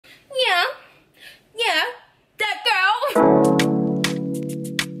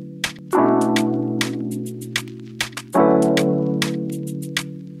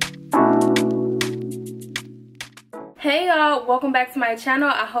welcome back to my channel.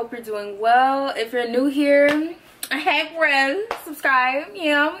 I hope you're doing well. If you're new here, hey bro, subscribe,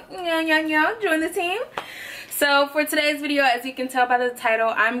 join the team. So for today's video, as you can tell by the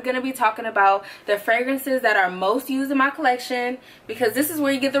title, I'm going to be talking about the fragrances that are most used in my collection, because this is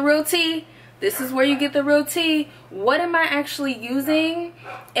where you get the real tea. This is where you get the real tea. What am I actually using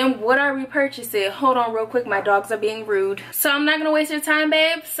and would I repurchase it? Hold on real quick, my dogs are being rude. So I'm not gonna waste your time,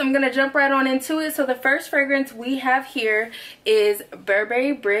 babes. I'm gonna jump right on into it. So the first fragrance we have here is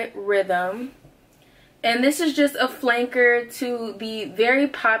Burberry Brit Rhythm. And this is just a flanker to the very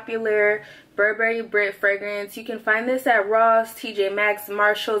popular Burberry Brit fragrance. You can find this at Ross, TJ Maxx,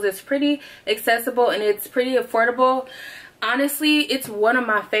 Marshalls. It's pretty accessible and it's pretty affordable. Honestly, it's one of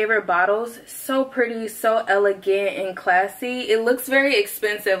my favorite bottles. So pretty, so elegant and classy. It looks very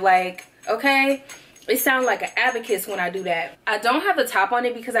expensive, like, okay? It sounds like an abacus when I do that. I don't have the top on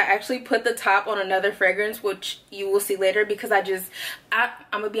it because I actually put the top on another fragrance, which you will see later, because I'm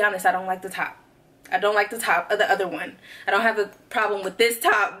gonna be honest, I don't like the top. I don't like the top of the other one. I don't have a problem with this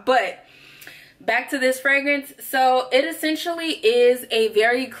top, but back to this fragrance. So it essentially is a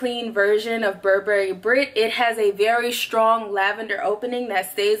very clean version of Burberry Brit. It has a very strong lavender opening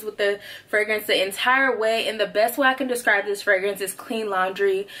that stays with the fragrance the entire way, and the best way I can describe this fragrance is clean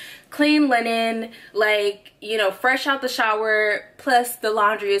laundry, clean linen, like, you know, fresh out the shower, plus the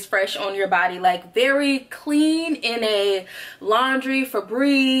laundry is fresh on your body, like very clean in a laundry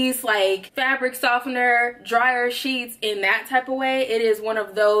Febreze, like fabric softener, dryer sheets, in that type of way. It is one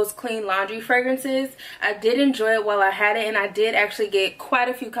of those clean laundry fragrances. I did enjoy it while I had it, and I did actually get quite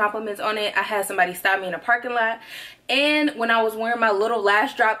a few compliments on it. I had somebody stop me in a parking lot, and when I was wearing my little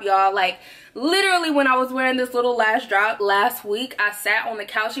lash drop, y'all, like literally when I was wearing this little lash drop last week, I sat on the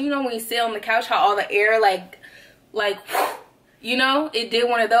couch, and you know when you sit on the couch how all the air like you know, it did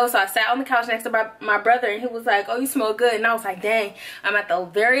one of those. So I sat on the couch next to my brother, and he was like, oh, you smell good. And I was like, dang, I'm at the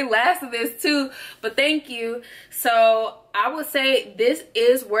very last of this too, but thank you. So I would say this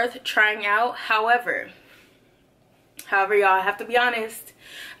is worth trying out. However, y'all, I have to be honest,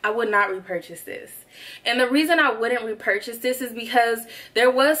 I would not repurchase this. And the reason I wouldn't repurchase this is because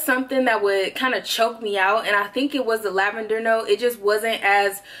there was something that would kind of choke me out, and I think it was the lavender note. It just wasn't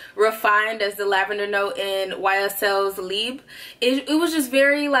as refined as the lavender note in YSL's Lieb. It was just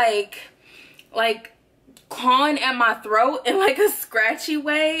very like clawing at my throat in like a scratchy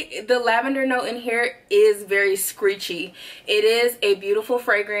way. The lavender note in here is very screechy. It is a beautiful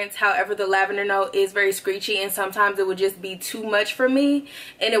fragrance, however the lavender note is very screechy, and sometimes it would just be too much for me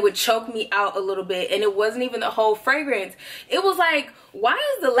and it would choke me out a little bit. And it wasn't even the whole fragrance. It was like, why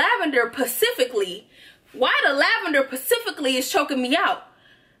is the lavender specifically is choking me out?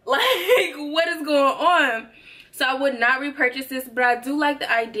 Like, what is going on? So I would not repurchase this, but I do like the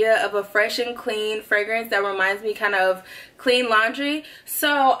idea of a fresh and clean fragrance that reminds me kind of clean laundry.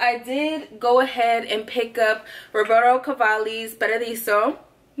 So I did go ahead and pick up Roberto Cavalli's Paradiso.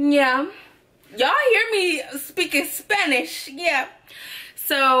 Yeah. Y'all hear me speaking Spanish. Yeah.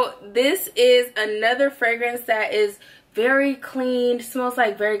 So this is another fragrance that is very clean, smells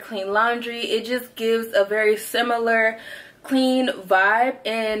like very clean laundry. It just gives a very similar clean vibe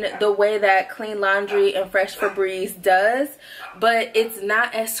in the way that clean laundry and fresh Febreze does, but it's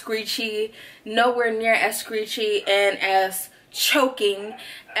not as screechy, nowhere near as screechy and as choking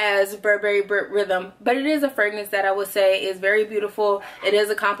as Burberry Brit Rhythm. But it is a fragrance that I would say is very beautiful. It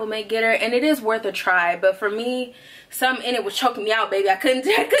is a compliment getter, and it is worth a try. But for me, something in it was choking me out, baby. I couldn't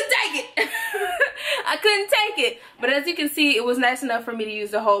take it. I couldn't take it. But as you can see, it was nice enough for me to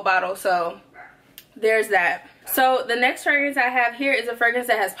use the whole bottle, so there's that. So the next fragrance I have here is a fragrance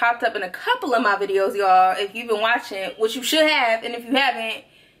that has popped up in a couple of my videos, y'all. If you've been watching, which you should have, and if you haven't,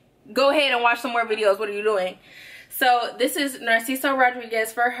 go ahead and watch some more videos. What are you doing? So this is Narciso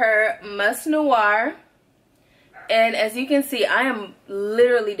Rodriguez for her Mus Noir. And as you can see, I am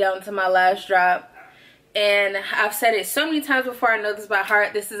literally down to my last drop. And I've said it so many times before, I know this by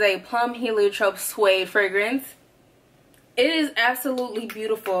heart. This is a plum heliotrope suede fragrance. It is absolutely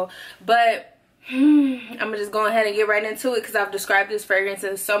beautiful, but I'm gonna just go ahead and get right into it because I've described this fragrance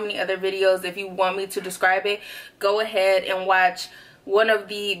in so many other videos. If you want me to describe it, go ahead and watch one of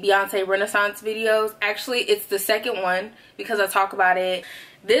the Beyonce Renaissance videos. Actually, it's the second one because I talk about it.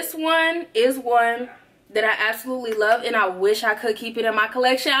 This one is one that I absolutely love, and I wish I could keep it in my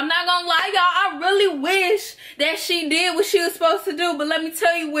collection. I'm not gonna lie, y'all, I really wish that she did what she was supposed to do, but let me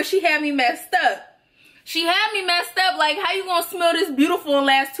tell you where she had me messed up. She had me messed up. Like, how you gonna smell this beautiful and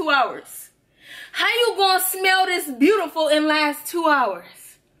last 2 hours? How you gonna smell this beautiful and last 2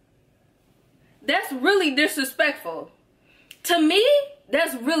 hours? That's really disrespectful. To me,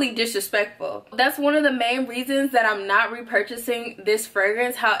 That's really disrespectful. That's one of the main reasons that I'm not repurchasing this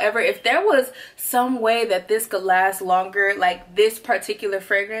fragrance. However, if there was some way that this could last longer, like this particular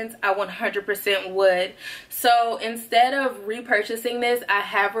fragrance, I 100% would. So instead of repurchasing this, I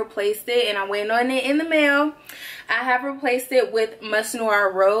have replaced it, and I'm waiting on it in the mail. I have replaced it with Musc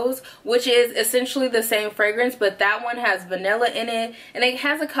Noir Rose, which is essentially the same fragrance, but that one has vanilla in it, and it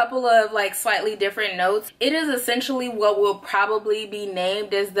has a couple of like slightly different notes. It is essentially what will probably be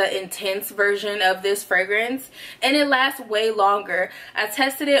named as the intense version of this fragrance, and it lasts way longer. I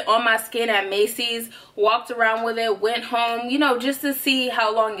tested it on my skin at Macy's, walked around with it, went home, you know, just to see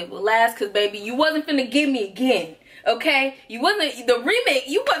how long it would last, because baby, you wasn't finna give me again, okay? You wasn't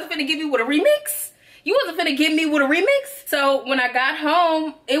finna give me with a remix. You wasn't finna give me with a remix. So when I got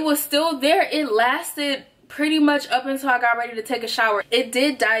home, it was still there. It lasted pretty much up until I got ready to take a shower. It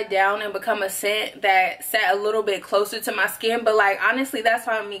did die down and become a scent that sat a little bit closer to my skin, but like honestly, that's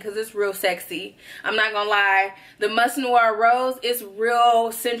fine with me because it's real sexy. I'm not gonna lie. The Musc Noir Rose is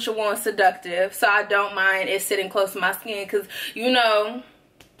real sensual and seductive, so I don't mind it sitting close to my skin because, you know,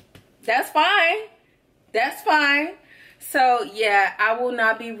 that's fine. That's fine. So yeah, I will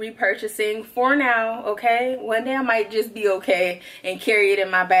not be repurchasing for now, okay? One day I might just be okay and carry it in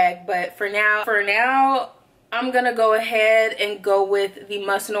my bag, but for now, I'm gonna go ahead and go with the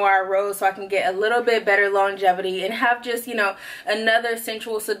Musc Noir Rose so I can get a little bit better longevity and have just, you know, another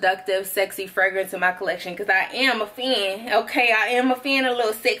sensual, seductive, sexy fragrance in my collection, because I am a fan, okay? I am a fan of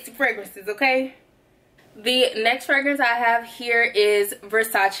little sexy fragrances, okay? The next fragrance I have here is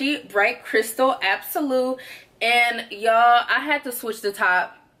Versace Bright Crystal Absolute. And y'all, I had to switch the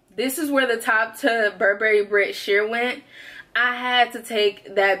top. This is where the top to Burberry Brit sheer went. I had to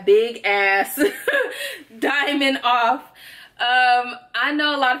take that big ass diamond off. I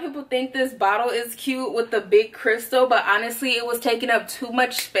know a lot of people think this bottle is cute with the big crystal, but honestly, it was taking up too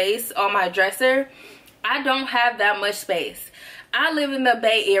much space on my dresser. I don't have that much space. I live in the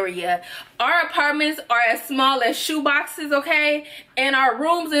Bay Area. Our apartments are as small as shoe boxes, okay? And our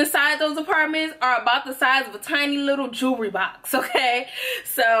rooms inside those apartments are about the size of a tiny little jewelry box, okay?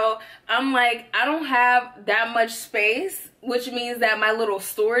 So I'm like, I don't have that much space, which means that my little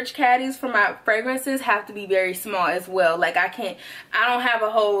storage caddies for my fragrances have to be very small as well. Like I don't have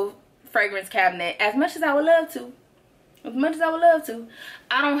a whole fragrance cabinet as much as I would love to. As much as I would love to,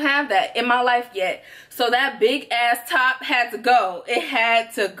 I don't have that in my life yet. So that big ass top had to go. It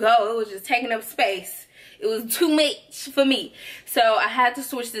had to go. It was just taking up space. It was too much for me. So I had to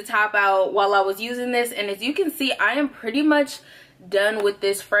switch the top out while I was using this. And as you can see, I am pretty much done with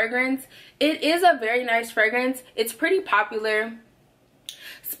this fragrance. It is a very nice fragrance. It's pretty popular.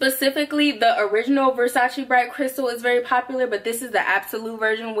 Specifically, the original Versace Bright Crystal is very popular, but this is the Absolute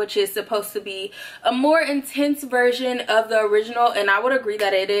version, which is supposed to be a more intense version of the original, and I would agree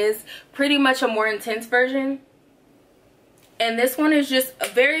that it is pretty much a more intense version. And this one is just a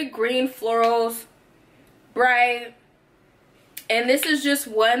very green florals, bright, and this is just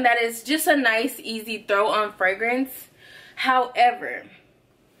one that is just a nice, easy throw-on fragrance. However,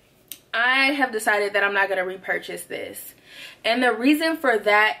 I have decided that I'm not going to repurchase this. And the reason for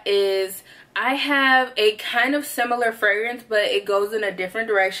that is I have a kind of similar fragrance, but it goes in a different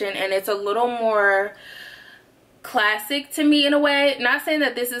direction, and it's a little more classic to me in a way. Not saying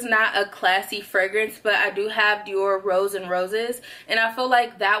that this is not a classy fragrance, but I do have Dior Rose and Roses, and I feel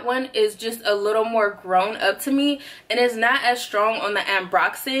like that one is just a little more grown up to me, and it's not as strong on the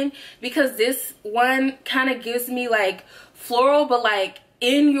ambroxan, because this one kind of gives me like floral, but like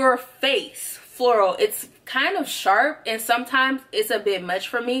in your face floral. It's kind of sharp, and sometimes it's a bit much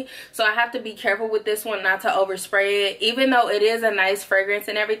for me, so I have to be careful with this one not to overspray it, even though it is a nice fragrance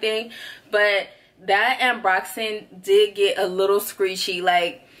and everything. But that ambroxan did get a little screechy.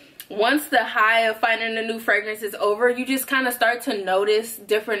 Like once the high of finding a new fragrance is over, you just kind of start to notice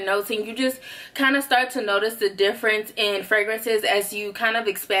different notes, and you just kind of start to notice the difference in fragrances as you kind of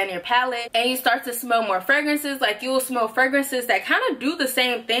expand your palette and you start to smell more fragrances. Like you'll smell fragrances that kind of do the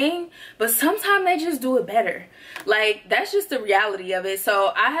same thing, but sometimes they just do it better. Like that's just the reality of it.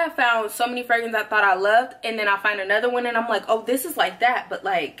 So I have found so many fragrances I thought I loved, and then I find another one and I'm like, oh, this is like that, but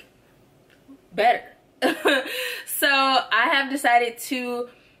like better. So I have decided to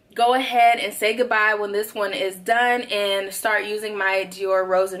go ahead and say goodbye when this one is done and start using my Dior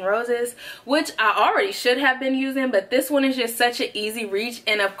Rose and Roses, which I already should have been using, but this one is just such an easy reach.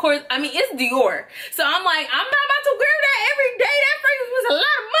 And of course, I mean, it's Dior, so I'm like, I'm not about to wear that every day. That fragrance was a lot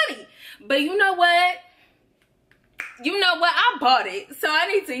of money. But you know what? you know what, I bought it, so I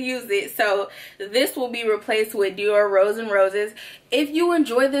need to use it. So this will be replaced with Dior Rose and Roses. If you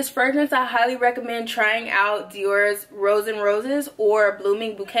enjoy this fragrance, I highly recommend trying out Dior's Rose and Roses or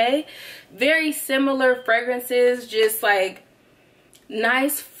Blooming Bouquet. Very similar fragrances, just like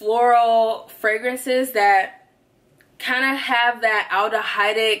nice floral fragrances that kind of have that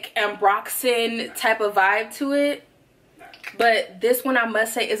aldehydic ambroxan type of vibe to it. But this one, I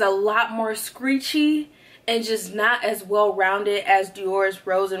must say, is a lot more screechy and just not as well rounded as Dior's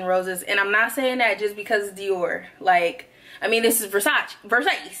Rose and Roses. And I'm not saying that just because it's Dior. Like, I mean, this is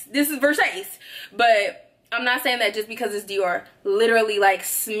Versace. This is Versace. But I'm not saying that just because it's Dior. Literally, like,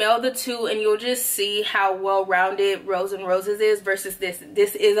 smell the two and you'll just see how well rounded Rose and Roses is versus this.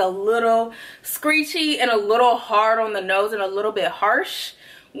 This is a little screechy and a little hard on the nose and a little bit harsh.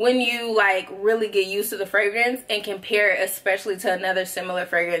 When you like really get used to the fragrance and compare it especially to another similar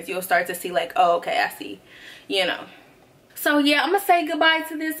fragrance, you'll start to see like, oh, okay, I see, you know. So yeah, I'm gonna say goodbye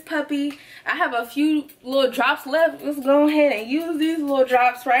to this puppy. I have a few little drops left. Let's go ahead and use these little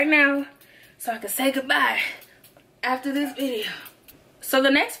drops right now so I can say goodbye after this video. So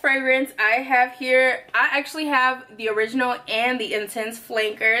the next fragrance I have here, I actually have the original and the intense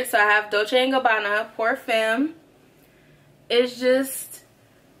flanker. So I have Dolce & Gabbana Pour Femme. It's just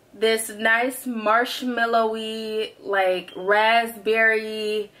this nice marshmallowy, like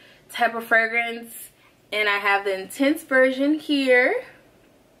raspberry type of fragrance. And I have the intense version here.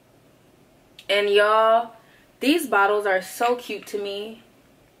 And y'all, these bottles are so cute to me.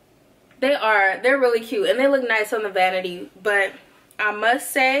 They're really cute and they look nice on the vanity. But I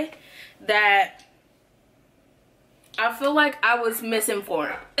must say that I feel like I was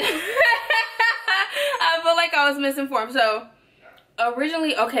misinformed. I feel like I was misinformed. So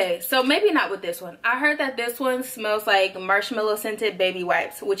originally, okay, so maybe not with this one. I heard that this one smells like marshmallow scented baby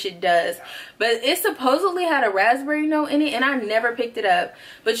wipes, which it does. But it supposedly had a raspberry note in it and I never picked it up.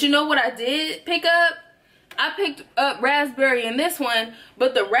 But you know what I did pick up? I picked up raspberry in this one,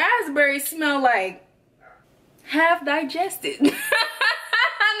 but the raspberry smell like half digested.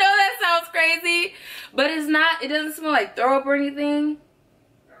 I know that sounds crazy, but it's not. It doesn't smell like throw up or anything.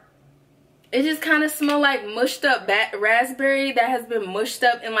 It just kind of smells like mushed up raspberry that has been mushed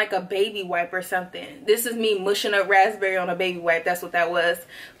up in like a baby wipe or something. This is me mushing up raspberry on a baby wipe. That's what that was.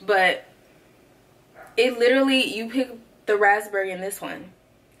 But it literally, you pick the raspberry in this one.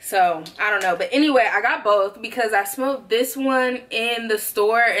 So I don't know, but anyway, I got both because I smelled this one in the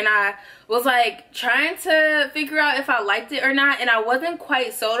store and I was like trying to figure out if I liked it or not, and I wasn't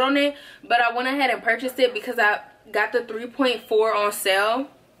quite sold on it, but I went ahead and purchased it because I got the 3.4 on sale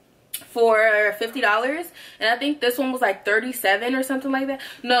for $50, and I think this one was like 37 or something like that.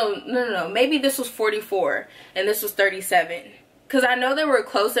 No, maybe this was 44 and this was 37, because I know they were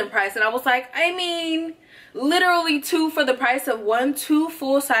close in price, and I was like, I mean, literally two for the price of one, two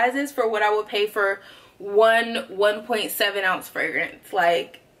full sizes for what I would pay for one 1.7 ounce fragrance.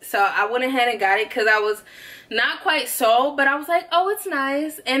 Like, so I went ahead and got it because I was not quite sold, but I was like, oh, it's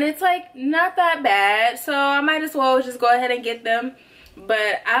nice and it's like not that bad, so I might as well just go ahead and get them.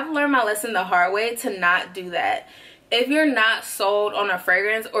 But I've learned my lesson the hard way to not do that. If you're not sold on a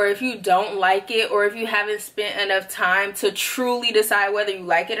fragrance, or if you don't like it, or if you haven't spent enough time to truly decide whether you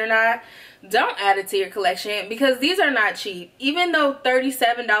like it or not, don't add it to your collection, because these are not cheap. Even though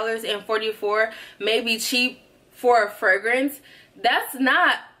 $37.44 may be cheap for a fragrance, that's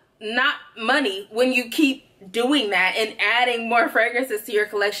not money when you keep doing that and adding more fragrances to your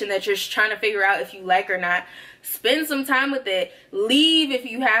collection that you're trying to figure out if you like or not. Spend some time with it. Leave if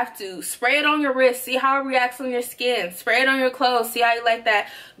you have to. Spray it on your wrist. See how it reacts on your skin. Spray it on your clothes. See how you like that.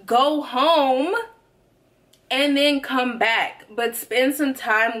 Go home and then come back. But spend some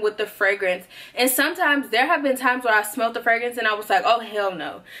time with the fragrance. And sometimes there have been times where I smelled the fragrance and I was like, oh, hell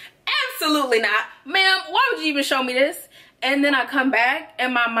no. Absolutely not. Ma'am, why would you even show me this? And then I come back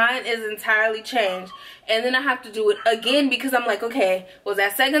and my mind is entirely changed. And then I have to do it again because I'm like, okay, was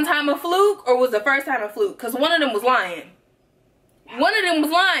that second time a fluke or was the first time a fluke? Because one of them was lying. One of them was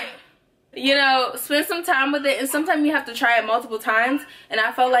lying. You know, spend some time with it. And sometimes you have to try it multiple times. And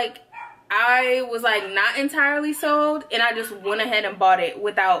I felt like I was like not entirely sold. And I just went ahead and bought it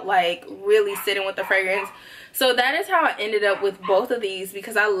without like really sitting with the fragrance. So that is how I ended up with both of these,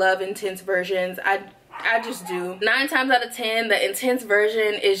 because I love intense versions. I just do. 9 times out of 10, the intense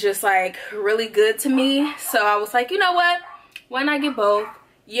version is just like really good to me. So I was like, you know what? Why not get both?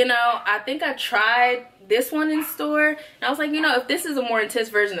 You know, I think I tried this one in store. And I was like, you know, if this is a more intense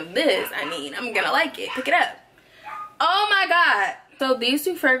version of this, I mean, I'm gonna like it. Pick it up. Oh my God. So these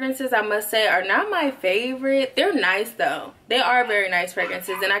two fragrances, I must say, are not my favorite. They're nice though. They are very nice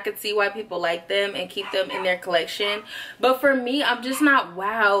fragrances, and I could see why people like them and keep them in their collection. But for me, I'm just not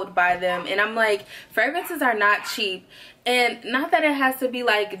wowed by them. And I'm like, fragrances are not cheap. And not that it has to be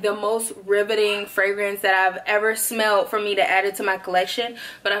like the most riveting fragrance that I've ever smelled for me to add it to my collection,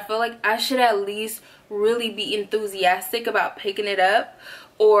 but I feel like I should at least really be enthusiastic about picking it up,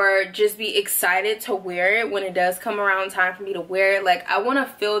 or just be excited to wear it when it does come around time for me to wear it. Like, I want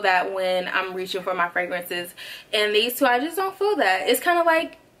to feel that when I'm reaching for my fragrances. And these two, I just don't feel that. It's kind of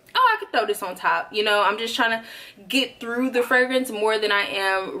like, oh, I could throw this on top. You know, I'm just trying to get through the fragrance more than I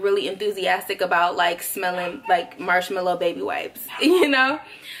am really enthusiastic about like smelling like marshmallow baby wipes, you know?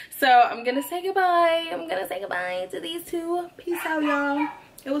 So I'm going to say goodbye. I'm going to say goodbye to these two. Peace out, y'all.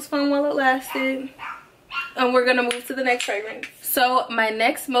 It was fun while it lasted. And we're gonna move to the next fragrance. So my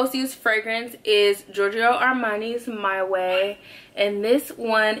next most used fragrance is Giorgio Armani's My Way, and this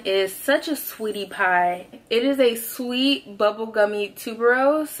one is such a sweetie pie. It is a sweet bubblegummy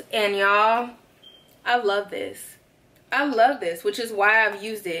tuberose, and y'all, I love this. I love this, which is why I've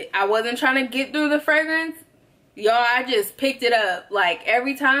used it. I wasn't trying to get through the fragrance, y'all. I just picked it up. Like,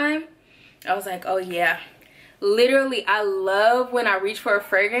 every time I was like, oh yeah. Literally, I love when I reach for a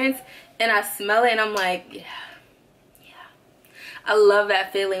fragrance and I smell it and I'm like, yeah. I love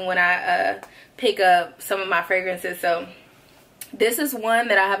that feeling when I pick up some of my fragrances. So this is one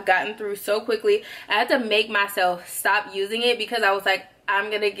that I have gotten through so quickly. I had to make myself stop using it because I was like, I'm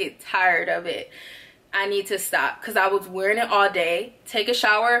gonna get tired of it. I need to stop, because I was wearing it all day, take a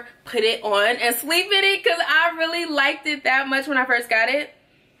shower, put it on, and sleep in it because I really liked it that much when I first got it.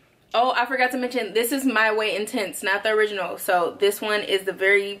 Oh, I forgot to mention, this is My Way Intense, not the original. So this one is the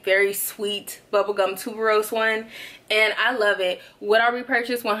very, very sweet bubblegum tuberose one. And I love it. Would I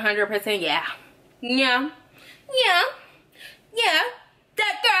repurchase 100%? Yeah. Yeah. Yeah. Yeah.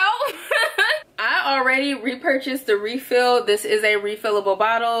 That girl. I already repurchased the refill. This is a refillable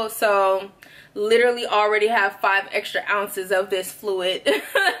bottle. So literally already have 5 extra ounces of this fluid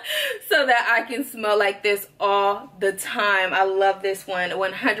so that I can smell like this all the time. I love this one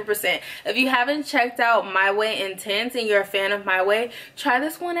 100%. If you haven't checked out My Way Intense and you're a fan of My Way, try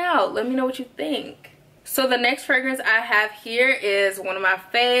this one out. Let me know what you think. So the next fragrance I have here is one of my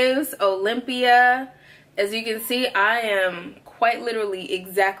faves, Olympia. As you can see, I am quite literally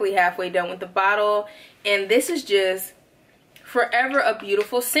exactly halfway done with the bottle, and this is just forever a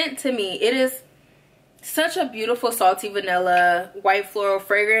beautiful scent to me. It is such a beautiful salty vanilla white floral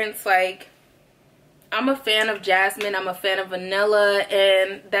fragrance. Like, I'm a fan of jasmine, I'm a fan of vanilla,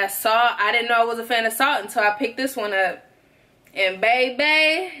 and that salt, I didn't know I was a fan of salt until I picked this one up. And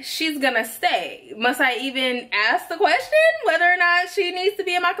baby, she's gonna stay. Must I even ask the question whether or not she needs to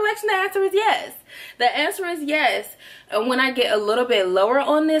be in my collection? The answer is yes. The answer is yes. And when I get a little bit lower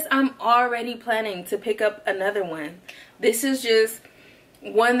on this, I'm already planning to pick up another one. This is just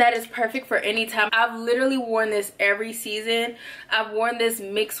one that is perfect for any time. I've literally worn this every season. I've worn this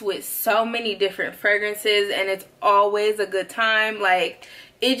mixed with so many different fragrances, and it's always a good time. Like,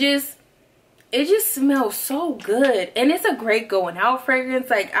 it just smells so good, and it's a great going out fragrance.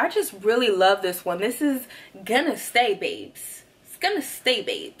 Like, I just really love this one. This is gonna stay, babes. It's gonna stay,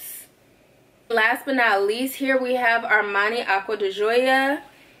 babes. Last but not least, here we have Armani Acqua di Gioia,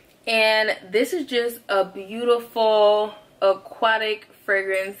 and this is just a beautiful aquatic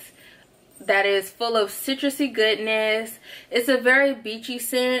fragrance that is full of citrusy goodness. It's a very beachy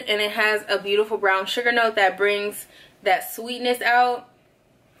scent, and it has a beautiful brown sugar note that brings that sweetness out.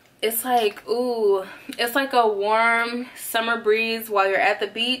 It's like, ooh, it's like a warm summer breeze while you're at the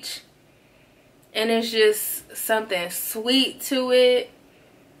beach, and it's just something sweet to it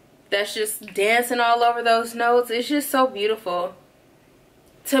that's just dancing all over those notes. It's just so beautiful.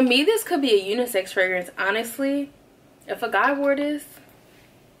 To me, this could be a unisex fragrance, honestly. If a guy wore this,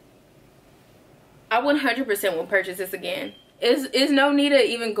 I 100% will purchase this again. Is no need of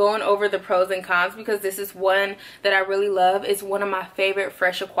even going over the pros and cons, because this is one that I really love. It's one of my favorite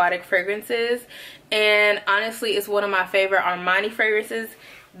fresh aquatic fragrances, and honestly, it's one of my favorite Armani fragrances.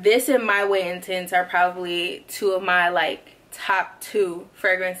 This and My Way Intense are probably two of my like top 2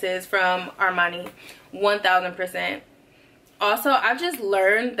 fragrances from Armani, 1000%. Also, I've just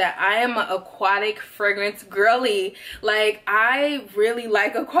learned that I am an aquatic fragrance girly. Like, I really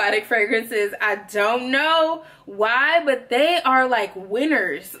like aquatic fragrances. I don't know why, but they are like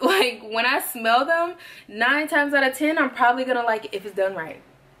winners. Like, when I smell them, 9 times out of 10, I'm probably gonna like it if it's done right.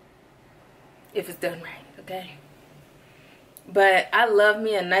 If it's done right, okay? But I love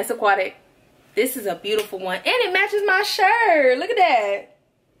me a nice aquatic. This is a beautiful one, and it matches my shirt. Look at that.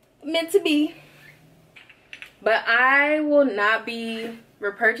 Meant to be. But I will not be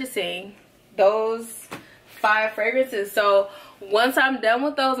repurchasing those 5 fragrances. So once I'm done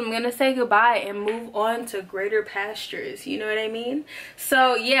with those, I'm gonna say goodbye and move on to greater pastures, you know what I mean?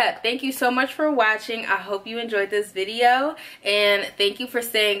 So yeah, thank you so much for watching. I hope you enjoyed this video, and thank you for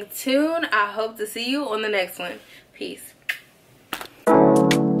staying tuned. I hope to see you on the next one. Peace.